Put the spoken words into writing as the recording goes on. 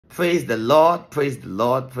Praise the Lord, praise the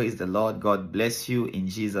Lord, praise the Lord. God bless you in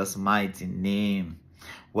Jesus' mighty name.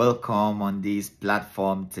 Welcome on this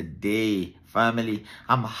platform today, family.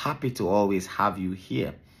 I'm happy to always have you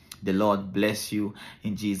here. The Lord bless you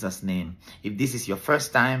in Jesus' name. If this is your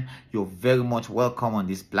first time, you're very much welcome on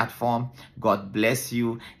this platform. God bless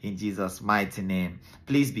you in Jesus' mighty name.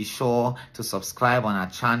 Please be sure to subscribe on our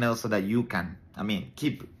channel so that you can,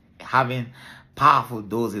 keep having powerful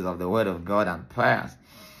doses of the Word of God and prayers.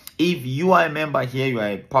 If you are a member here, you are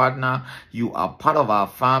a partner, you are part of our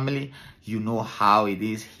family, you know how it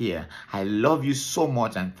is here. I love you so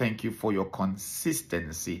much and thank you for your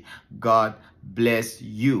consistency. God bless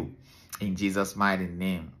you in Jesus' mighty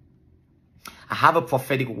name. I have a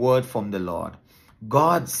prophetic word from the Lord.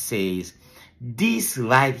 God says, this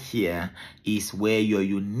right here is where your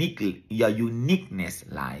uniqueness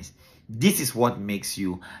lies. This is what makes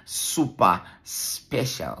you super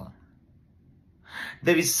special.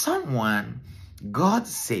 There is someone, God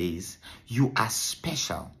says, you are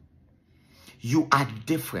special. You are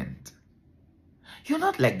different. You're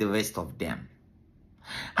not like the rest of them.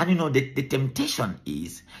 And the temptation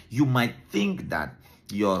is you might think that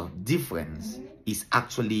your difference is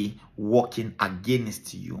actually working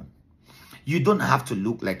against you. You don't have to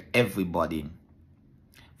look like everybody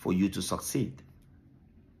for you to succeed.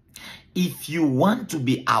 If you want to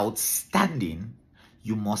be outstanding,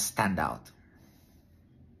 you must stand out.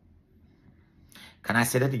 Can I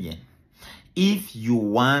say that again? If you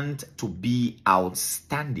want to be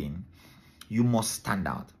outstanding, you must stand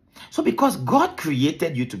out. So because God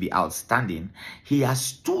created you to be outstanding, He has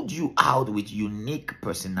stood you out with unique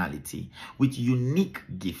personality, with unique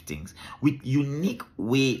giftings, with unique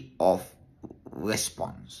way of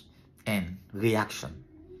response and reaction.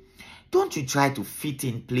 Don't you try to fit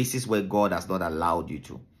in places where God has not allowed you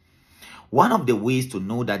to. One of the ways to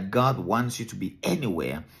know that God wants you to be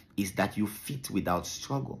anywhere is that you fit without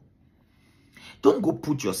struggle. Don't go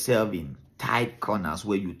put yourself in tight corners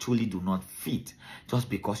where you truly do not fit just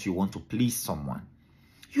because you want to please someone.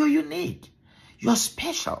 You're unique. You're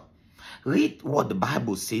special. Read what the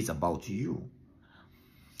Bible says about you.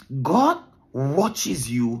 God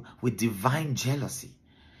watches you with divine jealousy.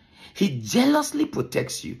 He jealously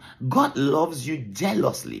protects you. God loves you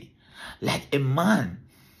jealously. Like a man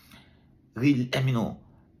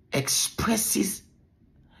expresses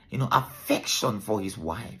affection for his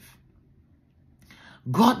wife.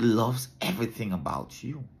 God loves everything about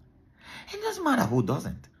you. It doesn't matter who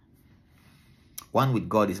doesn't. One with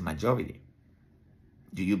God is majority.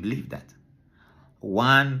 Do you believe that?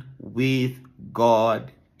 One with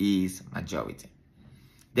God is majority.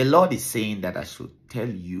 The Lord is saying that I should tell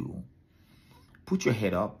you, put your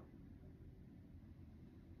head up.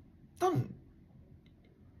 Don't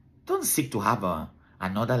seek to have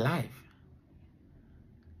another life.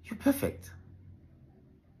 You're perfect.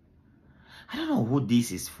 I don't know who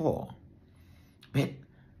this is for, but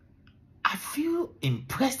I feel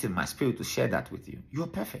impressed in my spirit to share that with you. You're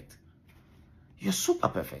perfect. You're super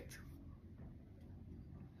perfect.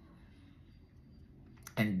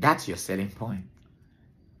 And that's your selling point.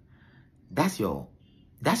 That's your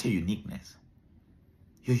uniqueness.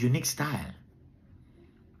 Your unique style.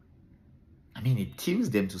 It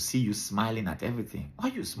kills them to see you smiling at everything. Why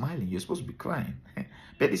are you smiling? You're supposed to be crying.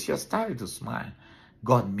 But it's your style to smile.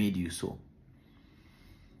 God made you so.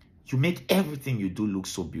 You make everything you do look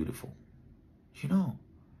so beautiful.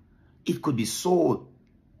 It could be so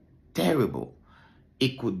terrible.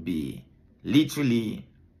 It could be literally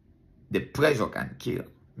the pressure can kill.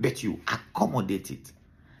 But you accommodate it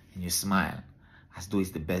and you smile as though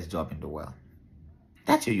it's the best job in the world.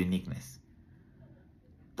 That's your uniqueness.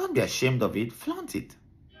 Don't be ashamed of it. Flaunt it.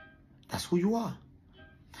 That's who you are.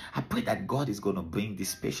 I pray that God is going to bring these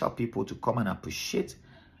special people to come and appreciate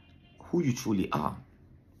who you truly are.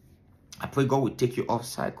 I pray God will take you off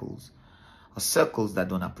cycles or circles that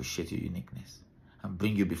don't appreciate your uniqueness and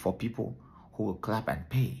bring you before people who will clap and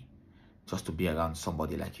pay just to be around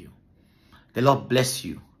somebody like you. The Lord bless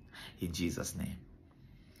you in Jesus' name.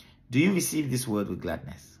 Do you receive this word with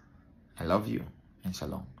gladness? I love you and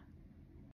shalom.